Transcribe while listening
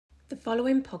The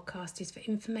following podcast is for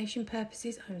information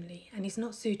purposes only and is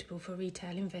not suitable for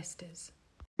retail investors.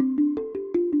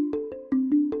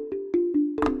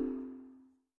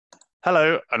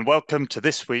 Hello and welcome to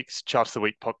this week's Chart of the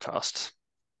Week podcast.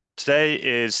 Today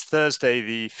is Thursday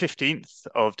the 15th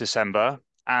of December,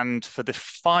 and for the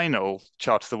final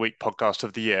Chart of the Week podcast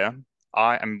of the year,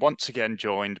 I am once again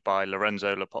joined by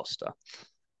Lorenzo La Posta.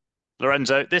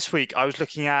 Lorenzo, this week I was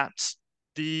looking at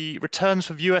the returns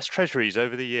of US Treasuries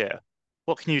over the year.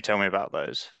 What can you tell me about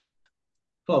those?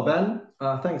 Hello, Ben.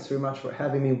 Thanks very much for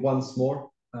having me once more.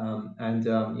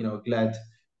 Glad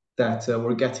that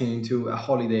we're getting into a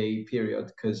holiday period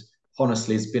because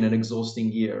honestly, it's been an exhausting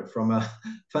year from a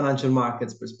financial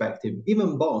markets perspective.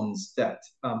 Even bonds that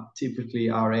typically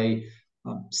are a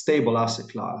stable asset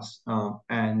class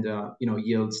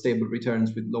yield stable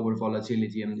returns with lower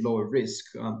volatility and lower risk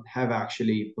have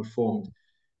actually performed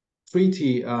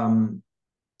pretty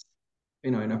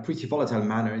in a pretty volatile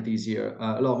manner this year,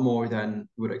 a lot more than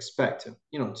we would expect.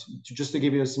 Just to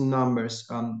give you some numbers,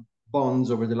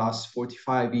 bonds over the last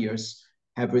 45 years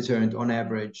have returned on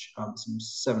average some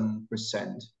 7%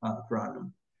 per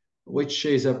annum, which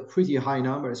is a pretty high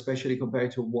number, especially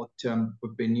compared to what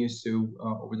we've been used to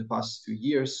over the past 2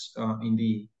 years in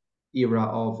the era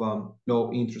of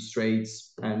low interest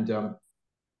rates and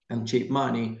cheap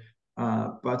money.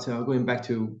 But going back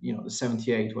to the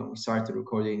 78 when we started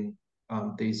recording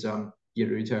these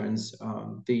yearly returns,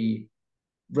 the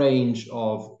range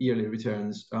of yearly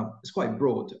returns is quite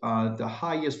broad. The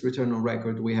highest return on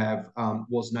record we have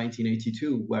was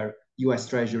 1982, where US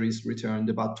Treasuries returned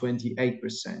about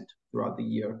 28% throughout the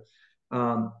year.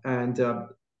 The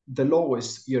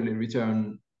lowest yearly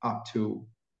return up to,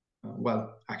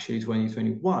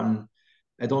 2021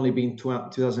 had only been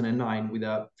 2009 with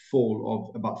a fall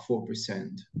of about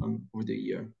 4% over the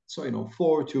year. So,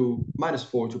 -4 to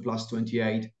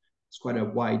 +28 is quite a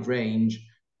wide range,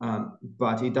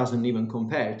 but it doesn't even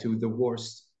compare to the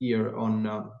worst year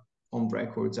on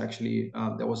records. Actually,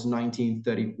 that was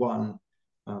 1931,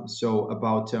 so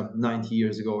about 90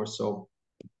 years ago or so,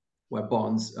 where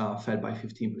bonds fell by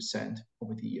 15%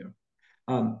 over the year.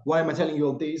 Why am I telling you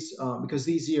all this? Because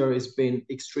this year has been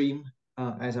extreme.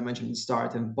 As I mentioned at the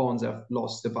start, and bonds have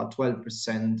lost about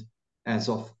 12% as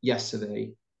of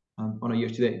yesterday on a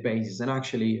year-to-date basis. And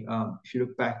actually, if you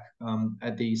look back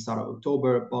at the start of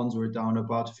October, bonds were down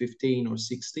about 15 or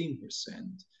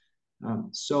 16%.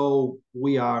 So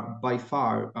we are by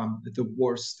far the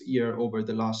worst year over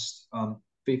the last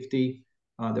 50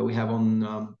 that we have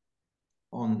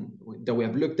that we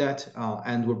have looked at,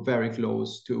 and we're very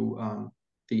close to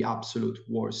the absolute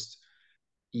worst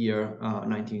year,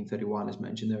 1931, as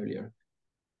mentioned earlier.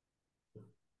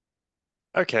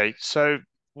 Okay, so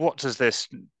what does this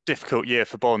difficult year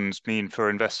for bonds mean for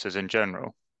investors in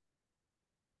general?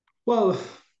 Well,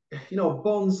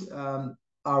 bonds are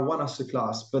one asset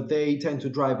class, but they tend to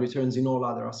drive returns in all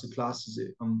other asset classes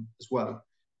as well.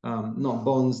 Not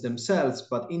bonds themselves,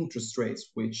 but interest rates,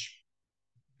 which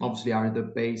obviously are the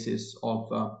basis of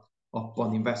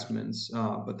bond investments,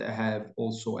 but they have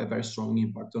also a very strong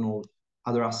impact on all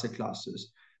other asset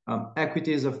classes.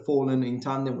 Equities have fallen in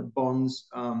tandem with bonds,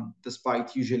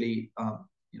 despite usually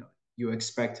you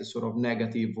expect a sort of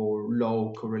negative or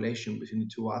low correlation between the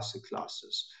two asset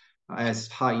classes, as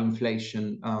high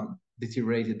inflation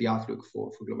deteriorated the outlook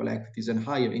for global equities, and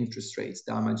higher interest rates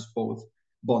damaged both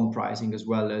bond pricing as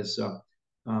well as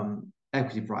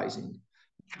equity pricing.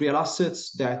 Real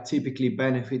assets that typically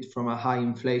benefit from a high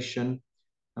inflation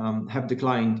have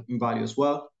declined in value as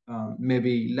well.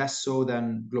 Maybe less so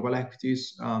than global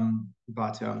equities,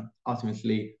 but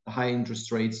ultimately the high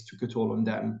interest rates took a toll on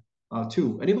them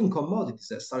too. And even commodities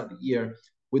that started the year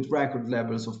with record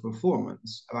levels of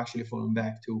performance have actually fallen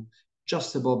back to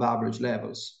just above average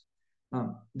levels.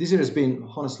 This year has been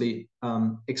honestly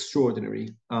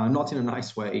extraordinary, not in a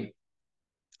nice way,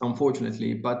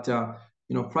 unfortunately, but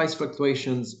price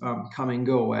fluctuations come and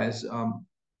go as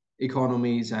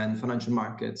economies and financial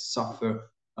markets suffer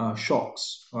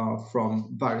shocks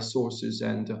from various sources,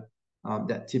 and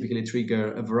that typically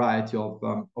trigger a variety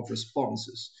of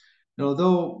responses. And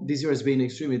although this year has been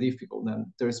extremely difficult,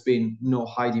 and there's been no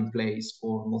hiding place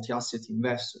for multi-asset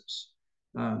investors,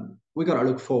 we got to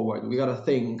look forward. We got to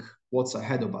think what's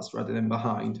ahead of us rather than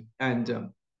behind.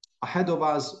 And ahead of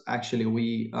us, actually,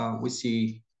 we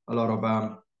see a lot of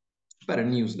better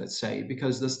news, let's say,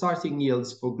 because the starting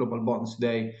yields for global bonds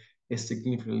today is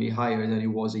significantly higher than it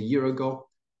was a year ago.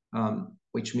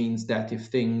 Which means that if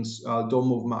things don't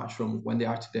move much from when they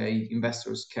are today,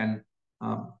 investors can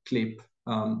clip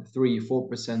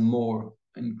 3-4% more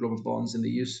in global bonds than they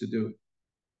used to do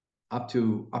up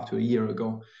to a year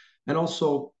ago. And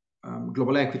also,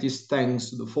 global equities, thanks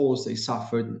to the falls they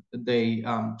suffered, they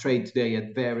trade today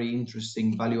at very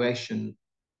interesting valuation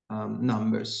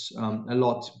numbers, a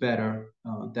lot better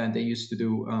than they used to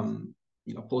do,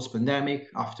 post-pandemic,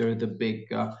 after the big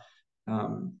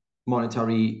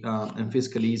monetary and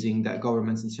fiscal easing that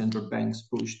governments and central banks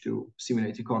pushed to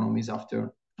stimulate economies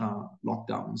after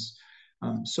lockdowns.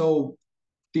 So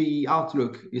the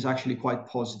outlook is actually quite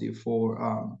positive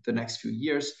for the next few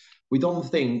years. We don't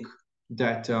think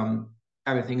that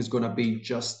everything is going to be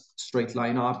just straight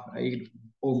line up. It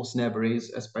almost never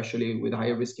is, especially with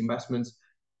higher risk investments.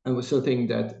 And we still think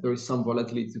that there is some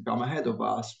volatility to come ahead of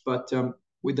us. But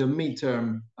with a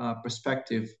midterm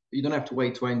perspective, you don't have to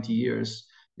wait 20 years.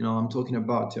 I'm talking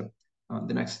about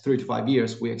the next 3 to 5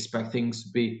 years. We expect things to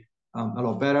be a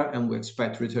lot better, and we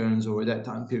expect returns over that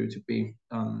time period to be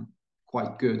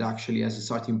quite good, actually, as a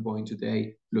starting point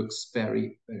today looks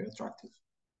very, very attractive.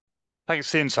 Thanks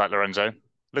for the insight, Lorenzo.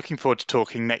 Looking forward to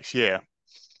talking next year.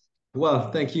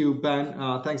 Well, thank you, Ben.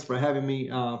 Thanks for having me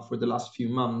for the last few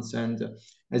months. And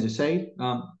as you say,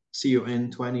 see you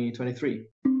in 2023.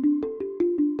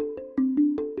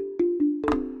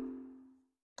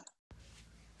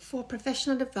 For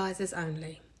professional advisors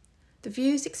only. The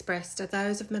views expressed are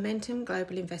those of Momentum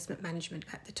Global Investment Management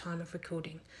at the time of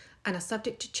recording and are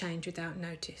subject to change without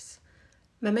notice.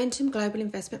 Momentum Global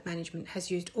Investment Management has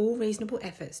used all reasonable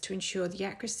efforts to ensure the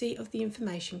accuracy of the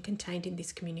information contained in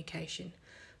this communication,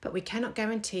 but we cannot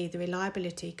guarantee the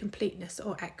reliability, completeness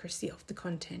or accuracy of the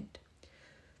content.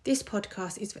 This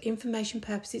podcast is for information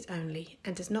purposes only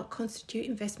and does not constitute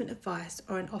investment advice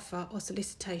or an offer or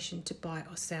solicitation to buy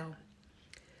or sell.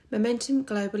 Momentum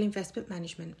Global Investment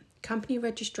Management, company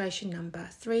registration number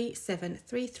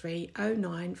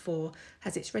 3733094,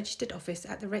 has its registered office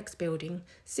at the Rex Building,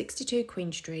 62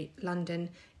 Queen Street, London,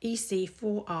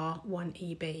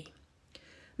 EC4R1EB.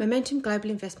 Momentum Global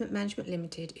Investment Management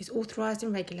Limited is authorised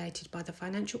and regulated by the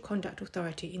Financial Conduct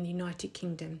Authority in the United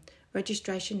Kingdom,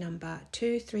 registration number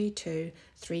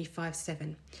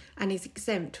 232357, and is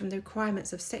exempt from the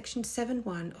requirements of Section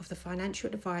 7.1 of the Financial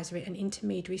Advisory and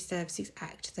Intermediary Services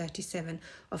Act 37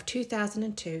 of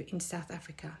 2002 in South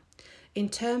Africa, in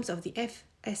terms of the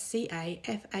FSCA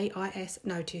FAIS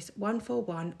Notice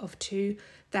 141 of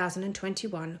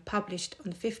 2021, published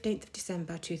on the 15th of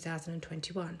December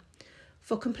 2021.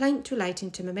 For complaints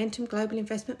relating to Momentum Global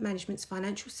Investment Management's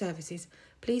financial services,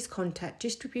 please contact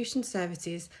distribution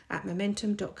services at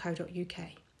momentum.co.uk.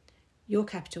 Your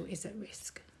capital is at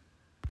risk.